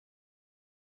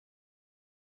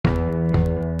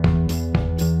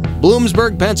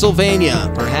Bloomsburg,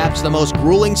 Pennsylvania, perhaps the most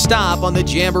grueling stop on the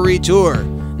Jamboree Tour.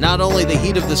 Not only the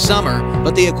heat of the summer,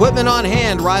 but the equipment on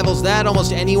hand rivals that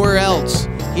almost anywhere else.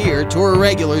 Here, tour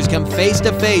regulars come face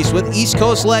to face with East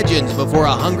Coast legends before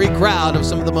a hungry crowd of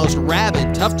some of the most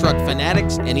rabid tough truck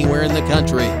fanatics anywhere in the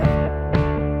country.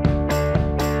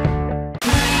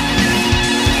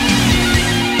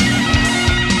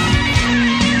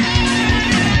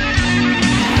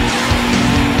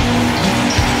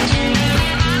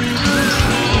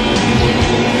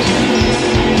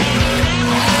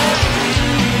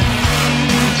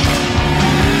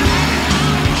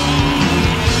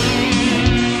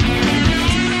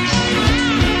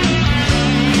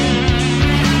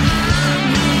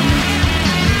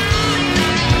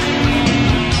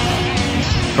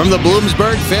 From the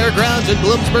Bloomsburg Fairgrounds in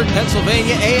Bloomsburg,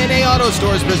 Pennsylvania, A&A Auto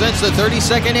Stores presents the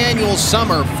 32nd Annual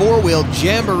Summer Wheel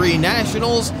Jamboree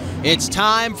Nationals. It's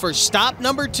time for stop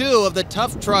number 2 of the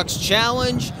Tough Trucks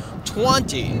Challenge.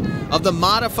 20 of the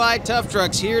modified tough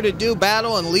trucks here to do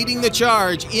battle, and leading the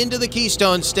charge into the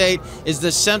Keystone State is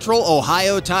the Central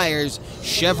Ohio Tires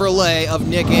Chevrolet of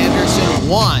Nick Anderson.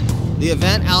 Won the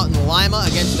event out in Lima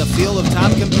against a field of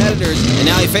top competitors, and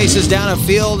now he faces down a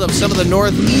field of some of the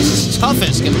Northeast's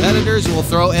toughest competitors who will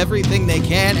throw everything they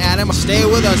can at him. Stay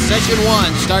with us. Session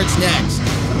 1 starts next.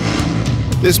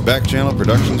 This Back Channel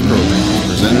Productions program is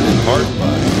presented in part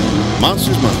by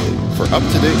Monsters Monthly. For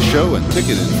up-to-date show and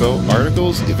ticket info,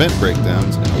 articles, event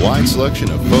breakdowns, and a wide selection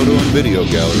of photo and video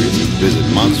galleries, visit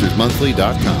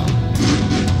monstersmonthly.com.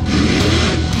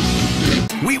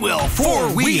 We will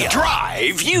four-wheel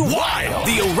drive you wild.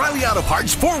 The O'Reilly Auto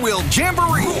Parts Four-Wheel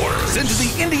Jamboree roars into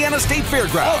the Indiana State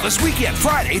Fairgrounds all this weekend,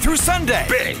 Friday through Sunday.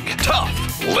 Big, tough,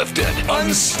 lifted,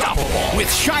 unstoppable.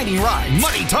 With shiny rides,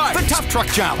 muddy tires, the Tough Truck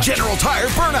Challenge, General Tire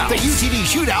Burnout, the UTV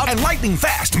Shootout, and lightning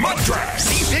fast mud drags.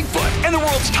 See Bigfoot and the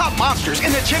world's top monsters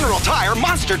in the General Tire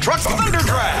Monster Truck Thunder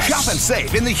Drag. Shop and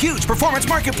save in the huge performance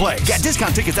marketplace. Get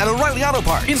discount tickets at O'Reilly Auto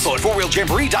Parts. Info at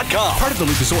fourwheeljamboree.com. Part of the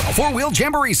Lucas Oil Four-Wheel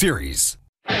Jamboree Series.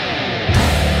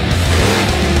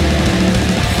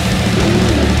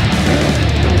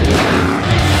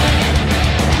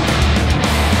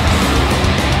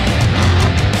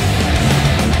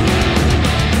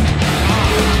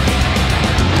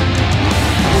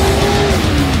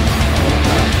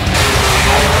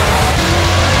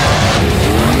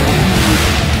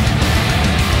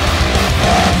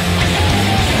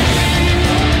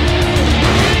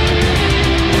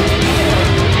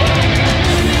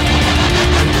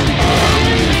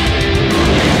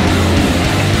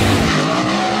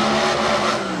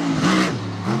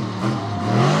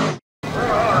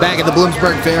 Back at the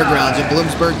Bloomsburg Fairgrounds in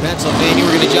Bloomsburg, Pennsylvania,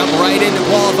 we're going to jump right into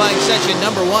qualifying session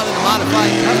number 1 of the modified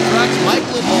tough trucks. Mike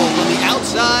Loophole from the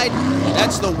outside.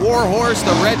 That's the war horse,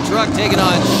 the red truck, taking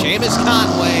on Seamus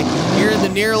Conway here in the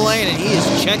near lane, and he is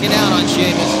checking out on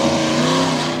Seamus.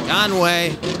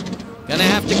 Conway gonna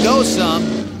have to go some,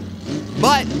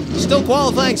 but still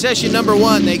qualifying session number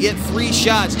 1. They get 3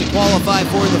 shots to qualify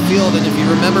for the field, and if you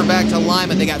remember back to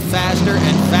Lima, they got faster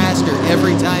and faster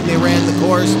every time they ran the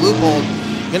course. Loophole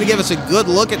going to give us a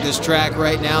good look at this track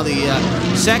right now. The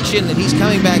section that he's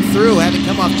coming back through, having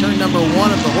come off turn number 1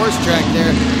 of the horse track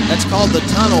there, that's called the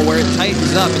tunnel, where it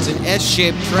tightens up. It's an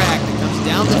S-shaped track that comes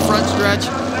down the front stretch,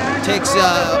 takes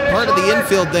part of the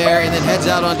infield there, and then heads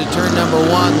out onto turn number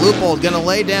 1. Loophole going to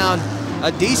lay down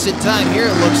a decent time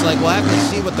here, it looks like. We'll have to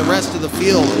see what the rest of the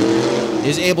field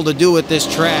is able to do with this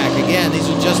track. Again, these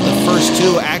are just the first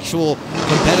 2 actual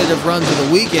competitive runs of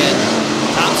the weekend.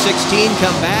 Top 16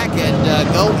 come back and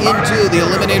go into the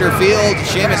eliminator field.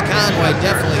 Seamus Conway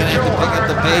definitely going to have to pick up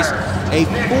the pace. A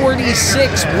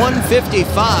 46.155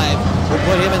 will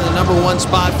put him in the number 1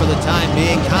 spot for the time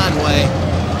being. Conway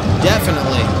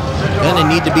definitely going to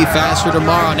need to be faster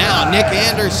tomorrow. Now, Nick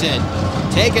Anderson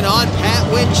taking on Pat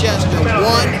Winchester, 1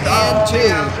 and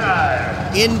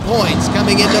 2 in points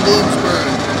coming into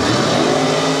Bloomsburg.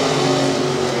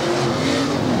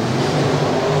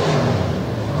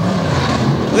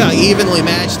 Look how evenly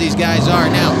matched these guys are.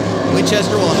 Now,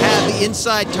 Winchester will have the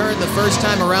inside turn the first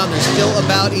time around. They're still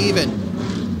about even.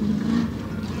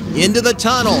 Into the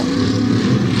tunnel.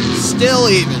 Still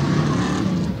even.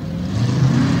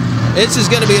 This is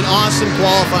going to be an awesome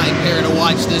qualifying pair to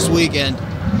watch this weekend.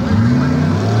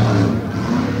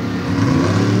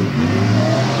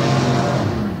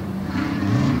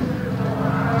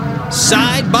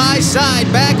 Side by side,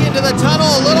 back into the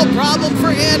tunnel. A little problem for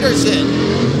Anderson.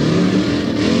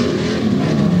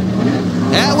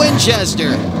 At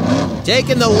Winchester,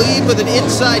 taking the lead with an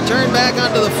inside turn back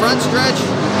onto the front stretch.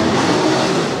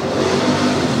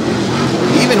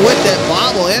 Even with that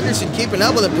bobble. Anderson keeping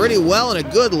up with it pretty well, and a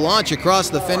good launch across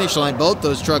the finish line. Both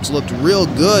those trucks looked real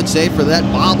good, save for that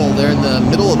bobble there in the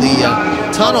middle of the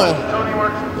tunnel.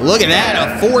 Look at that,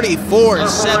 a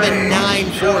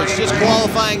 44.794. It's just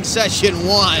qualifying session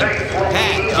 1.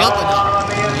 Pat jumping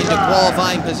up into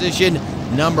qualifying position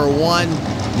number 1.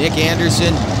 Nick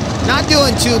Anderson not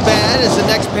doing too bad as the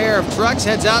next pair of trucks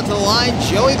heads out to the line.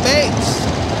 Joey Bates.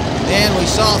 And we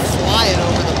saw flying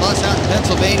over the bus out in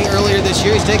Pennsylvania earlier this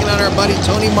year. He's taking on our buddy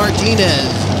Tony Martinez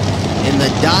in the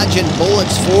Dodge and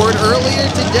Bullets Ford earlier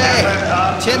today.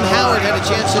 Tim Howard had a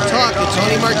chance to talk to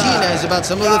Tony Martinez about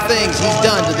some of the things he's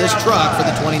done to this truck for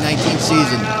the 2019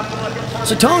 season.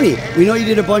 So, Tony, we know you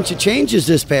did a bunch of changes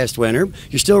this past winter.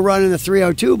 You're still running the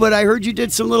 302, but I heard you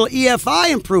did some little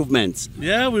EFI improvements.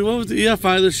 Yeah, we went with the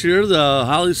EFI this year, the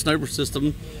Holley Sniper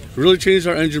system. Really changed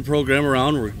our engine program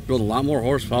around. We're building a lot more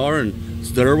horsepower, and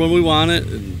it's there when we want it.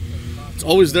 And it's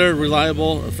always there,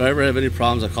 reliable. If I ever have any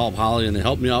problems, I call up Holley, and they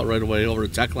help me out right away over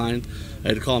the tech line. I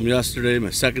had to call them yesterday. My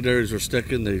secondaries were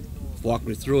sticking. They walked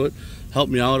me through it,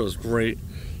 helped me out. It was great.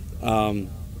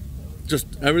 Just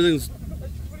everything's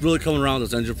really coming around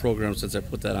this engine program since I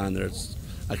put that on there.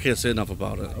 I can't say enough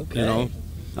about it. Okay. You know.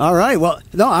 All right. Well,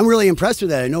 no, I'm really impressed with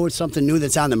that. I know it's something new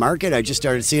that's on the market. I just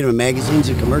started seeing it in magazines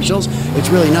and commercials. It's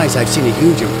really nice. I've seen a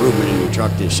huge improvement in your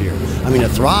truck this year. I mean, the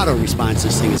throttle response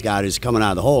this thing has got is coming out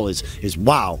of the hole is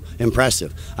wow,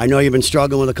 impressive. I know you've been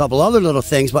struggling with a couple other little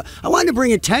things, but I wanted to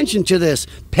bring attention to this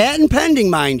patent pending,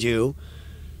 mind you,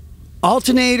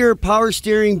 alternator power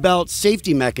steering belt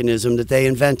safety mechanism that they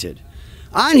invented.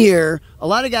 On here, a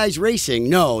lot of guys racing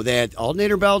know that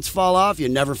alternator belts fall off, you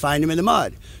never find them in the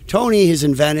mud. Tony has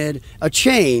invented a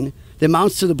chain that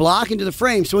mounts to the block into the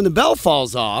frame, so when the belt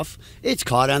falls off, it's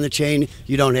caught on the chain.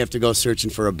 You don't have to go searching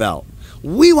for a belt.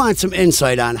 We want some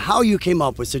insight on how you came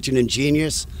up with such an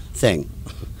ingenious thing.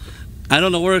 I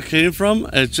don't know where it came from.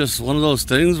 It's just one of those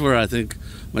things where I think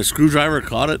my screwdriver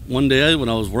caught it one day when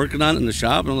I was working on it in the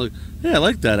shop, and I'm like, hey, I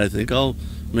like that. I think I'll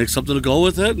make something to go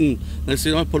with it, and next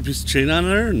thing you know, I put a piece of chain on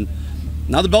there, and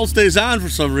now the belt stays on for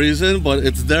some reason, but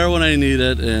it's there when I need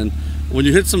it. And when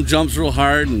you hit some jumps real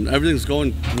hard and everything's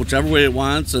going whichever way it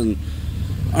wants, and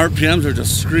RPMs are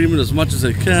just screaming as much as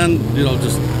they can, you know,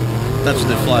 just that's when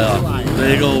they fly off.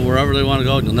 They go wherever they want to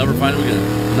go, and you'll never find them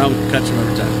again. Now we can catch them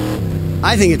every time.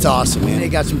 I think it's awesome, man. They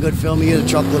got some good filming here. The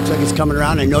truck looks like it's coming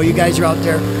around. I know you guys are out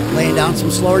there laying down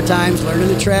some slower times, learning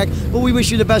the track, but we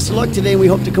wish you the best of luck today, and we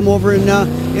hope to come over and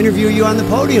interview you on the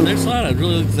podium. Thanks a lot. I'd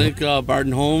really thank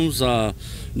Barton Homes,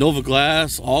 Nova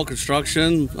Glass, All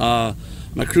Construction,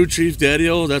 my crew chief,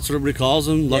 Daddy-O, that's what everybody calls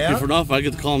him. Lucky for enough, I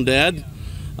get to call him Dad.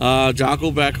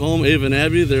 Jonko back home, Ava and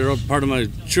Abby, they're part of my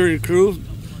cheering crew.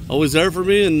 Always there for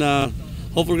me, and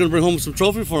hope we're going to bring home some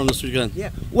trophy for him this weekend. Yeah.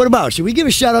 What about, should we give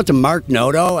a shout out to Mark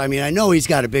Noto? I mean, I know he's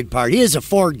got a big part. He is a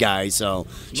Ford guy, so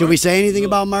should we say anything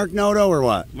about Mark Noto or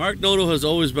what? Mark Noto has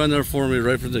always been there for me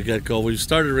right from the get-go. We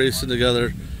started racing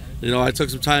together. You know, I took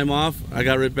some time off. I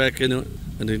got right back into it,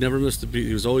 and he never missed a beat.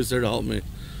 He was always there to help me.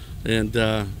 And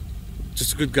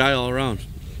just a good guy all around.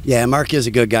 Yeah, Mark is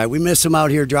a good guy. We miss him out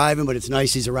here driving, but it's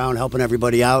nice he's around helping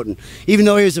everybody out. And even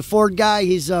though he's a Ford guy,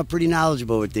 he's pretty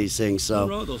knowledgeable with these things. So. What's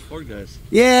wrong with those Ford guys?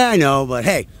 Yeah, I know, but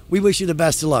hey, we wish you the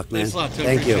best of luck, man. Thanks a lot, Tim.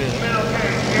 Thank you.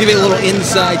 Give you a little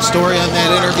inside story on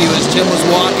that interview as Tim was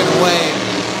walking away.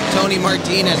 Tony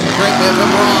Martinez, correct me if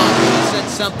I'm wrong, he said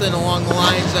something along the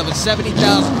lines of a $70,000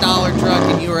 truck,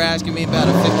 and you were asking me about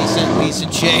a 50-cent piece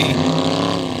of chain.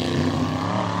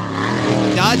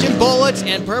 Dodging Bullets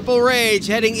and Purple Rage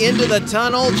heading into the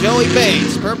tunnel. Joey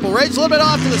Bates. Purple Rage a little bit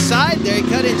off to the side there. He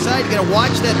cut inside. You got to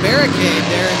watch that barricade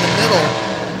there in the middle.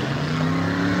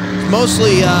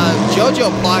 Mostly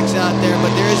JoJo blocks out there,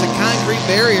 but there is a concrete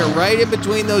barrier right in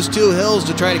between those two hills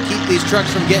to try to keep these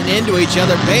trucks from getting into each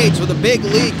other. Bates with a big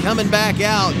lead coming back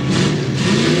out.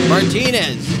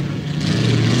 Martinez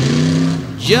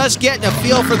just getting a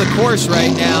feel for the course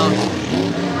right now.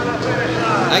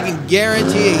 I can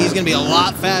guarantee you he's going to be a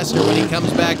lot faster when he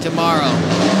comes back tomorrow.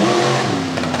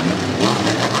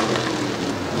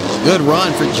 Good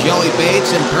run for Joey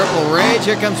Bates and Purple Rage.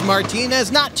 Here comes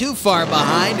Martinez, not too far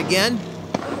behind. Again,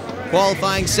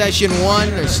 qualifying session 1.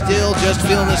 They're still just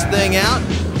feeling this thing out.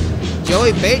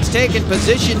 Joey Bates taking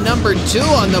position number 2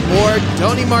 on the board.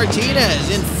 Tony Martinez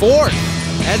in 4th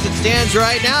as it stands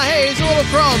right now. Hey, here's a little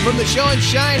chrome from the show and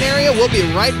shine area. We'll be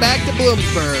right back to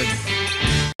Bloomsburg.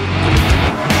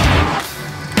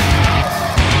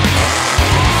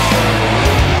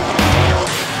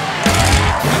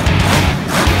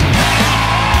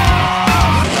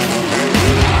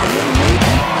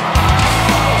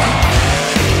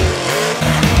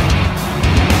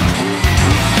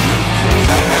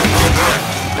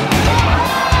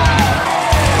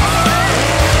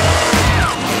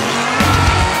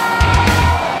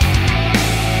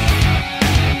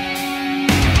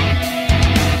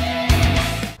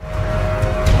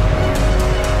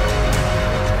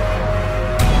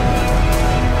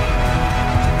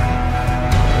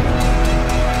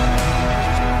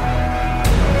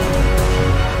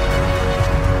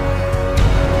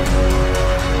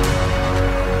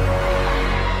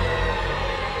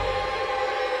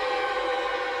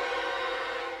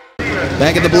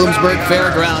 Back at the Bloomsburg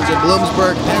Fairgrounds in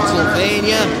Bloomsburg,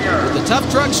 Pennsylvania, with the Tough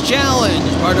Trucks Challenge,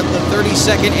 part of the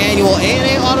 32nd annual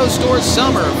A&A Auto Store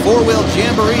Summer Four-Wheel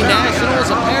Jamboree Nationals.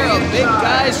 A pair of big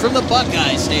guys from the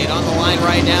Buckeye State on the line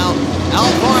right now. Al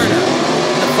Varner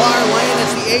in the far lane.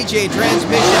 That's the AJ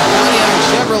Transmission Pontiac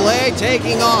Chevrolet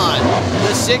taking on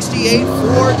the 68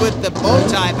 Ford with the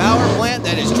bow-tie power plant.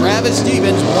 That is Travis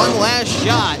Stevens. One last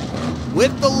shot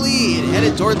with the lead,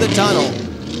 headed toward the tunnel.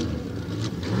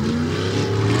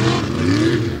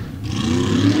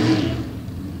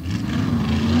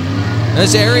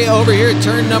 This area over here,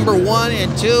 turn number 1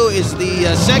 and 2, is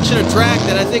the section of track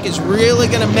that I think is really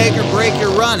going to make or break your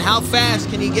run. How fast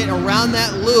can you get around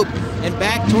that loop and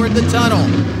back toward the tunnel?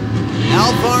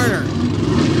 Al Varner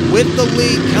with the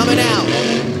lead coming out.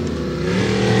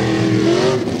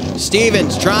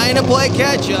 Stevens trying to play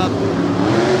catch-up.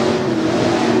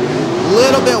 A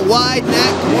little bit wide in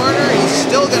that corner. He's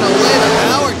still going to lay the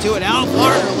power to it. Al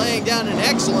Varner laying down an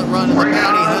excellent run in the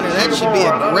Bounty Hunter. That should be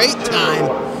a great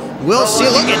time. We'll see.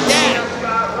 Look at that.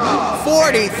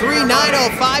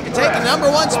 43.905 to take the number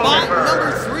 1 spot.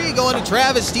 Number 3 going to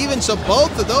Travis Stevens. So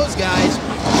both of those guys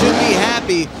should be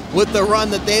happy with the run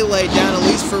that they laid down, at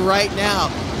least for right now.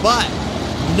 But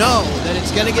know that it's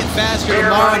going to get faster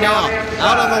tomorrow now.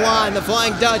 Out on the line, the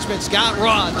Flying Dutchman, Scott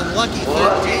Roth, and Lucky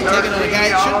 13 taking on a guy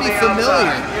that should be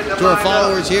familiar to our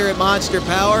followers here at Monster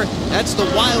Power. That's the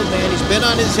Wild Man. He's been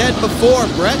on his head before.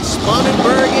 Brett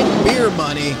Spunenberg and Beer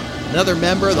Money, another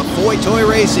member of the Foy Toy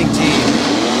Racing team.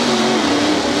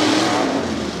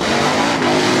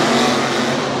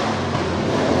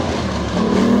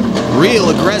 Real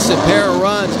aggressive pair of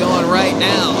runs going right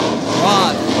now.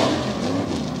 Roth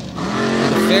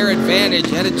with a fair advantage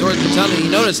headed towards the tunnel. You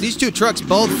notice these two trucks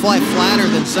both fly flatter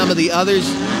than some of the others.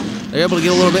 They're able to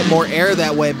get a little bit more air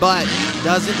that way, but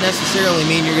doesn't necessarily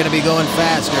mean you're going to be going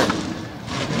faster.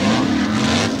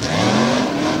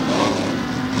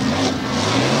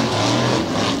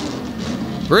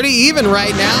 Pretty even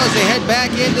right now as they head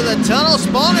back into the tunnel.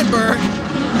 Spunenberg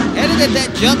headed at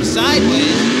that jump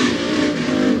sideways.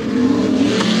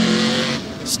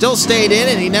 Still stayed in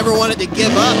it. He never wanted to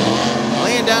give up.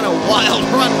 Laying down a wild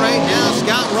run right now.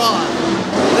 Scott Roth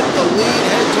with the lead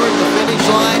headed toward the finish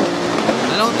line.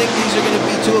 I don't think these are going to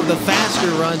be two of the faster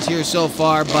runs here so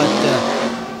far, but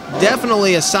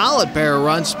definitely a solid pair of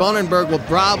runs. Spunenberg will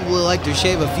probably like to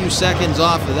shave a few seconds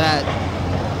off of that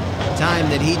time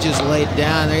that he just laid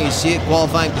down. There you see it,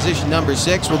 qualifying position number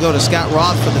 6. We'll go to Scott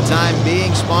Roth for the time being.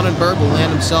 Spunenberg will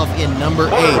land himself in number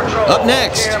 8. Up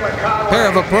next, a pair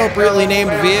of appropriately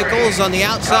named vehicles on the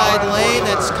outside lane.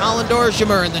 That's Colin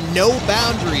Dorshimer in the No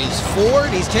Boundaries Ford.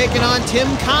 He's taking on Tim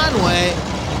Conway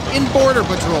in Border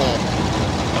Patrol.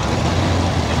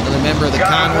 Another member of the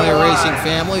Conway Racing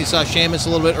family. You saw Seamus a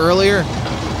little bit earlier.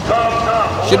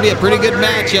 Should be a pretty good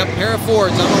matchup. Pair of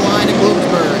Fords on the line in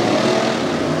Bloomsburg.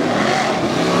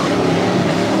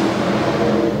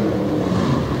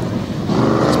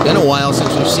 Been a while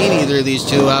since we've seen either of these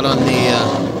two out on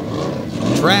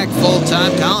the track full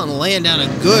time. Colin laying down a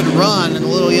good run in the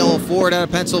little yellow Ford out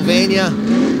of Pennsylvania.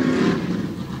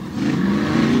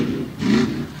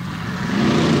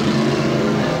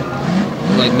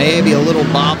 Like maybe a little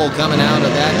bobble coming out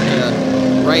of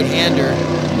that right-hander,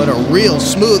 but a real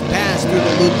smooth pass through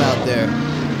the loop out there.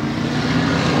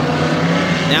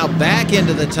 Now back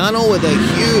into the tunnel with a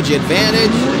huge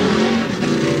advantage.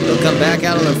 He'll come back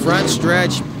out on the front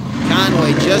stretch.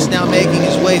 Conway just now making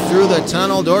his way through the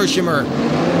tunnel. Dorshimer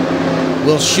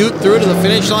will shoot through to the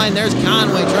finish line. There's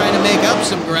Conway trying to make up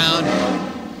some ground.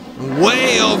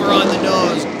 Way over on the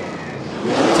nose.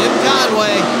 Tim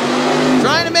Conway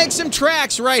trying to make some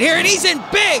tracks right here, and he's in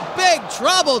big, big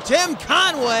trouble. Tim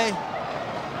Conway.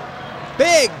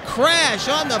 Big crash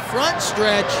on the front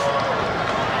stretch.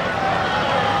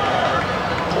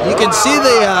 You can see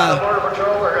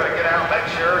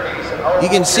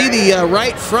the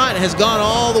right front has gone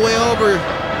all the way over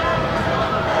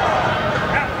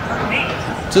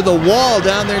to the wall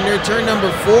down there near turn number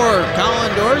 4.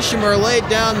 Colin Dorshimer laid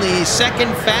down the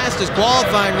second fastest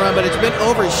qualifying run, but it's been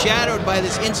overshadowed by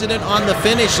this incident on the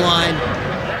finish line.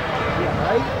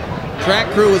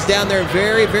 Track crew was down there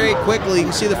very, very quickly. You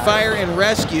can see the fire and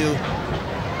rescue.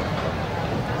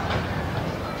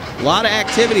 A lot of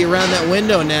activity around that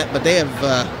window net, but they have,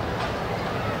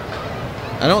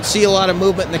 I don't see a lot of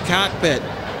movement in the cockpit.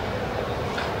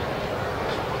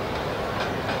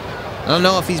 I don't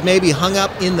know if he's maybe hung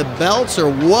up in the belts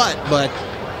or what, but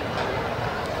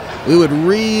we would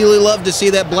really love to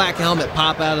see that black helmet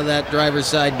pop out of that driver's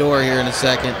side door here in a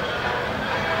second.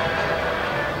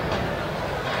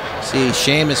 See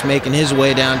Seamus making his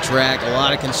way down track. A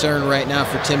lot of concern right now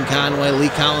for Tim Conway. Lee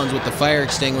Collins with the fire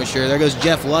extinguisher. There goes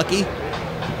Jeff Lucky.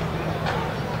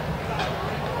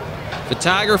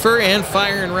 Photographer and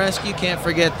fire and rescue, can't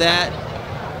forget that.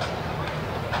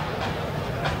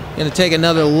 Going to take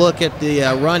another look at the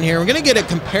run here. We're going to get a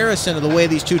comparison of the way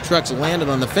these two trucks landed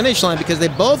on the finish line because they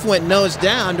both went nose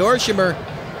down. Dorshimer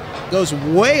goes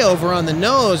way over on the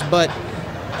nose, but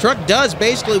truck does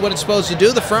basically what it's supposed to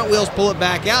do. The front wheels pull it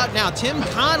back out. Now Tim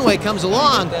Conway comes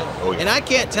along, and I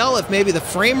can't tell if maybe the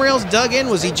frame rails dug in.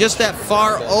 Was he just that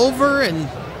far over? And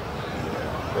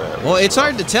well, it's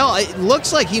hard to tell. It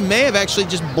looks like he may have actually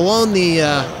just blown the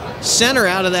center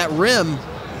out of that rim,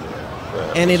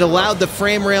 and it allowed the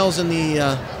frame rails and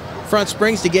the front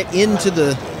springs to get into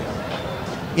the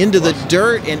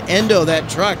dirt and endo that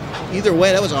truck. Either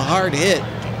way, that was a hard hit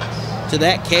to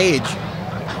that cage.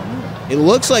 It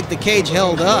looks like the cage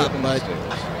held up, but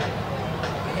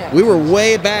we were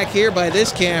way back here by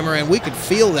this camera, and we could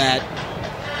feel that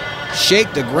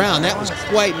shake the ground. That was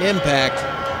quite an impact.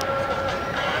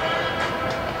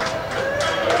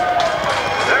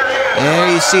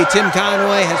 There you see Tim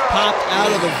Conway has popped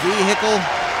out of the vehicle.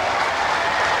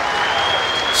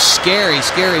 Scary,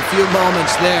 scary few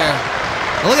moments there.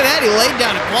 Look at that, he laid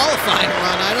down a qualifying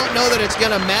run. I don't know that it's going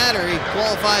to matter. He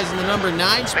qualifies in the number 9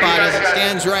 spot as it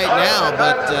stands right now,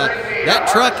 but that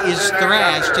truck is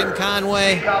thrashed. Tim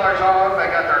Conway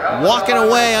walking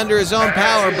away under his own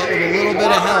power, but with a little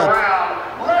bit of help.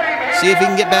 See if he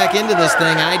can get back into this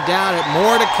thing. I doubt it.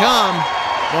 More to come.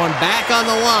 Going back on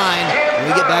the line when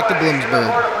we get back to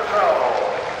Bloomsburg.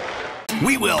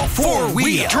 We will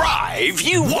four-wheel drive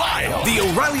you wild. The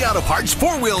O'Reilly Auto Parts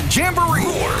 4-Wheel Jamboree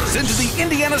roars into the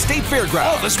Indiana State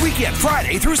Fairgrounds all this weekend,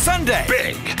 Friday through Sunday.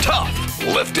 Big, tough,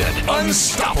 lifted,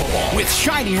 unstoppable. With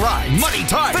shiny rides, muddy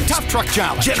tires, the Tough Truck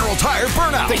Challenge, General Tire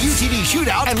Burnout, the UTV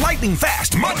Shootout, and lightning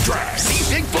fast mud drag. See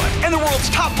Bigfoot and the world's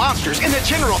top monsters in the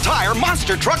General Tire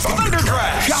Monster Truck Thunder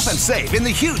Drag. Shop and save in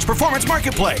the huge performance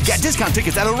marketplace. Get discount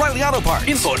tickets at O'Reilly Auto Parts.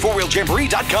 Info at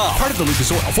 4wheeljamboree.com. Part of the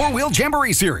Lucas Oil 4-Wheel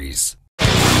Jamboree Series.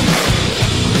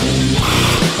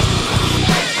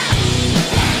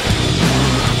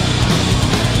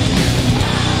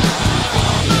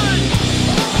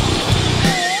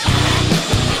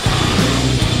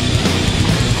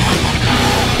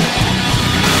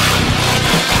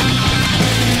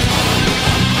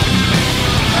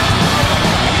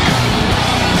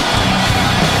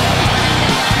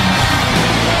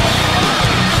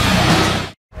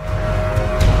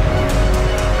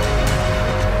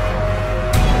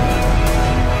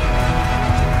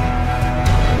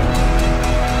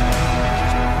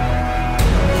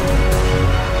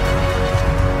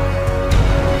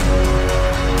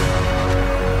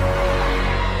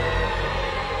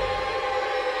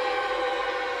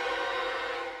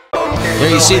 There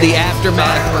you see the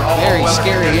aftermath of a very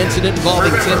scary incident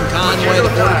involving Tim Conway, the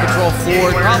Border Patrol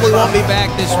Ford. Probably won't be back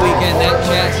this weekend. That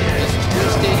chassis is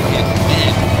twisted and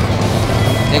bent.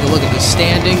 Take a look at the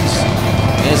standings.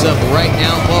 As of right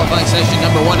now, qualifying session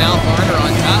number 1, Al Garner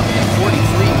on top at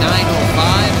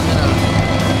 43.905. And then a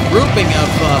grouping of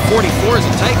 44s,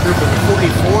 a tight group of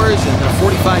 44s, and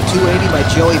 45.280 by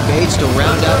Joey Bates to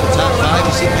round out the top 5.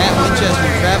 You see Pat Winchester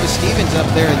and Travis Stevens up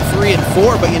there in 3 and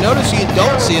 4, but you notice who you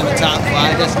don't see in the top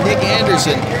 5. That's Nick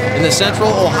Anderson in the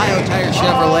Central Ohio Tire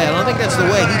Chevrolet. I don't think that's the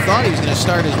way he thought he was going to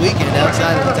start his weekend,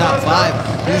 outside of the top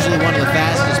 5. Usually one of the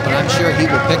fastest, but I'm sure he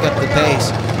will pick up the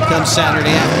pace come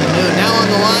Saturday afternoon. Now on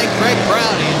the line, Craig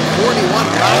Browdy in 41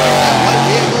 rocking that white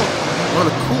vehicle. One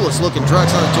of the coolest looking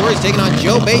trucks on the tour. He's taking on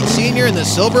Joe Bates Sr. in the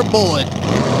Silver Bullet.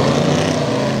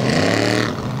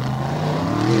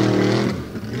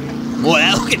 Boy,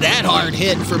 look at that hard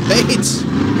hit for Bates.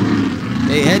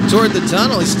 They head toward the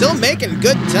tunnel. He's still making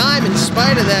good time in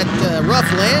spite of that rough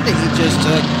landing he just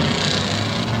took.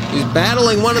 He's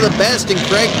battling one of the best in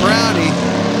Craig Browdy.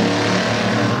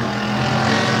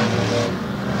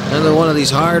 Another one of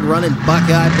these hard-running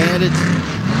Buckeye bandits.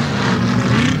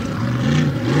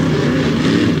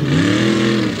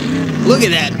 Look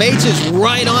at that. Bates is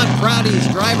right on Proudy's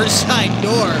driver's side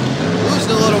door.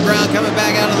 Losing a little ground coming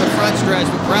back out on the front stretch,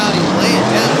 but Proudy laying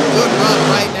down a good run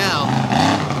right now.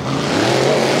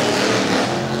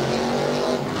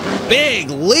 Big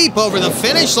leap over the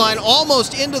finish line.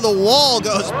 Almost into the wall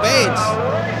goes Bates.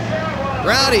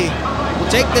 Proudy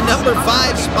will take the number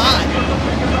 5 spot.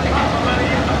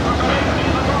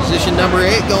 Position number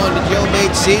 8 going to Joe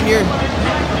Bates Sr.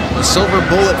 The Silver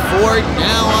Bullet Ford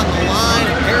now on the line.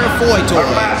 A pair of Foy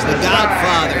toys. The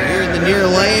Godfather here in the near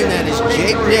lane. That is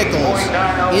Jake Nichols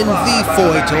in the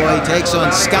Foy toy. Takes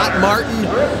on Scott Martin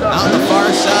out on the far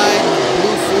side. The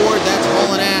blue Ford, that's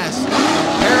hauling ass. A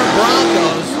pair of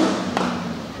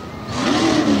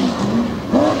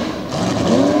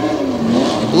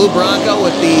blue Bronco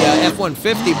with the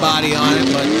F-150 body on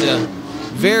it, but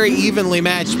very evenly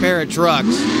matched pair of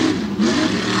trucks.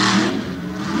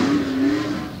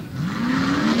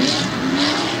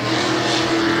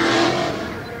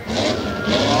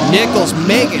 Nichols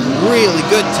making really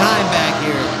good time back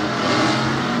here.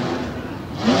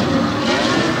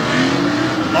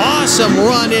 Awesome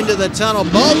run into the tunnel.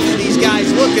 Both of these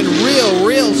guys looking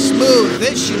real smooth.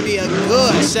 This should be a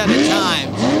good set of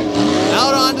times.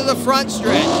 Out onto the front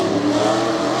stretch.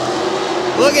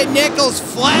 Look at Nichols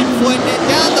flat-footing it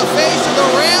down the face of the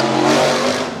ramp.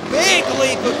 Big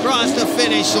leap across the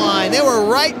finish line. They were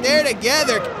right there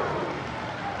together.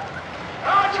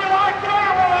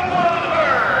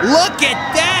 Look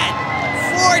at that!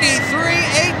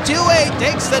 43.828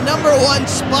 takes the #1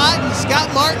 spot, and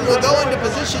Scott Martin will go into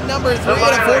position #3 at a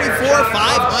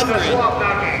 44.500.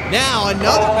 Now,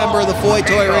 another member of the Foy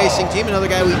Toy Racing team, another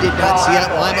guy we did not see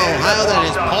at Lima, Ohio, that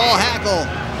is Paul Hackle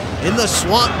in the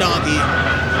Swamp Donkey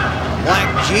black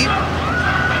Jeep.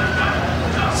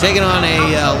 Taking on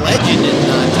a legend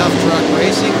in tough truck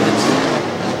racing. That's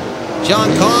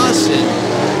John Koss and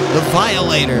the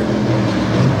Violator.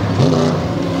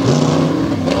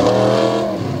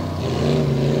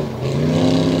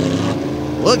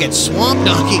 Look at Swamp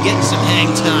Donkey getting some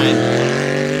hang time.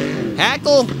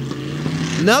 Hackle,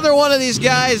 another one of these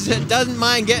guys that doesn't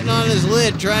mind getting on his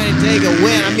lid trying to take a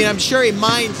win. I mean, I'm sure he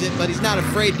minds it, but he's not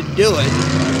afraid to do it.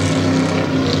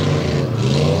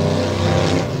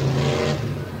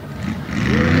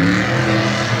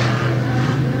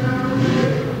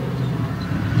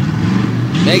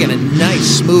 Making a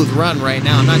nice smooth run right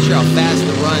now. I'm not sure how fast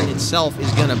the run itself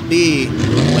is going to be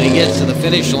when he gets to the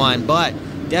finish line, but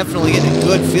definitely getting a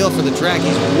good feel for the track.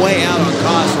 He's way out on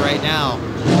cost right now.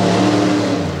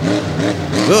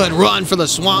 Good run for the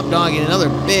Swamp Dog and another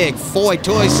big Foy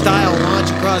Toy style launch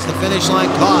across the finish line.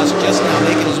 Koss just now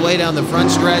making his way down the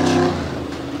front stretch.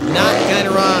 Not the kind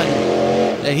of run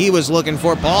that he was looking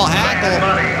for. Paul Hackle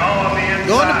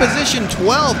going to position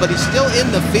 12, but he's still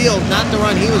in the field. Not the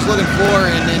run he was looking for.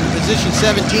 And in position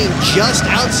 17, just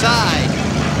outside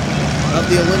of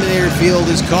the eliminator field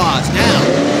is Koss. Now,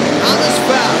 Thomas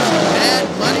Faust, Mad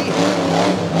Money.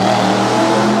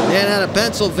 And out of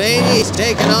Pennsylvania, he's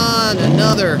taking on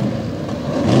another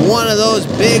one of those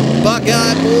big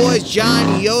Buckeye boys,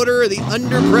 John Yoder, the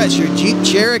Under Pressure Jeep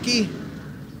Cherokee.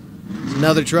 It's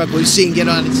another truck we've seen get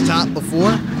on its top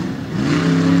before.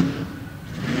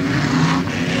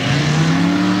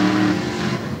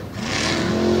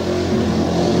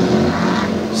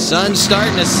 Sun's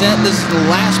starting to set. This is the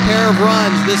last pair of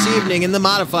runs this evening in the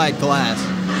modified class.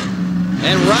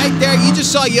 And right there, you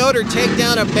just saw Yoder take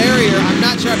down a barrier. I'm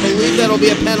not sure. I believe that'll be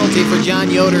a penalty for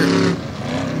John Yoder.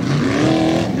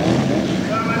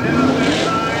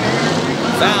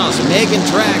 Faust making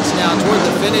tracks now toward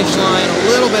the finish line. A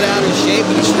little bit out of shape,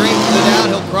 but he straightens it out.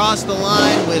 He'll cross the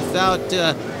line without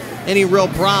any real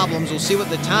problems. We'll see what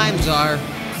the times are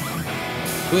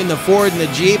between the Ford and the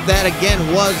Jeep. That, again,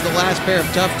 was the last pair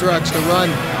of tough trucks to run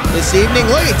this evening.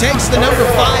 Look, he takes the #5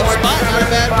 spot. Not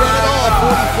a bad run at all.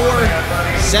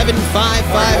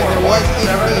 44.755, and there was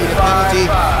indeed a penalty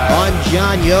on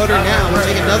John Yoder. Now, we'll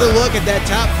take another look at that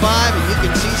top 5, and you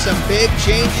can see some big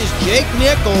changes. Jake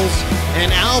Nichols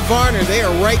and Al Varner, they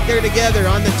are right there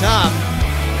together on the top.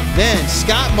 Then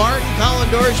Scott Martin, Colin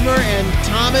Dorsmer, and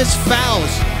Thomas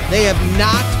Faust. They have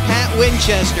knocked Pat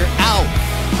Winchester out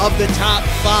of the top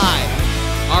 5.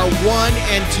 Our 1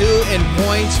 and 2 in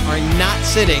points are not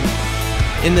sitting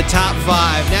in the top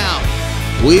 5. Now,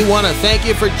 we want to thank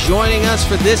you for joining us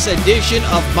for this edition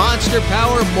of Monster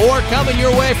Power. More coming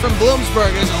your way from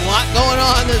Bloomsburg. There's a lot going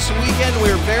on this weekend.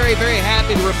 We're very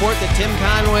happy to report that Tim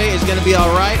Conway is going to be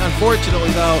all right.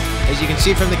 Unfortunately, though, as you can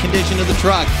see from the condition of the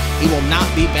truck, he will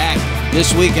not be back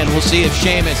this weekend. We'll see if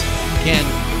Seamus can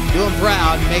do him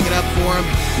proud and make it up for him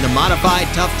in the Modified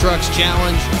Tough Trucks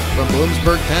Challenge from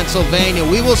Bloomsburg, Pennsylvania.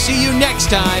 We will see you next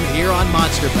time here on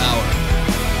Monster Power.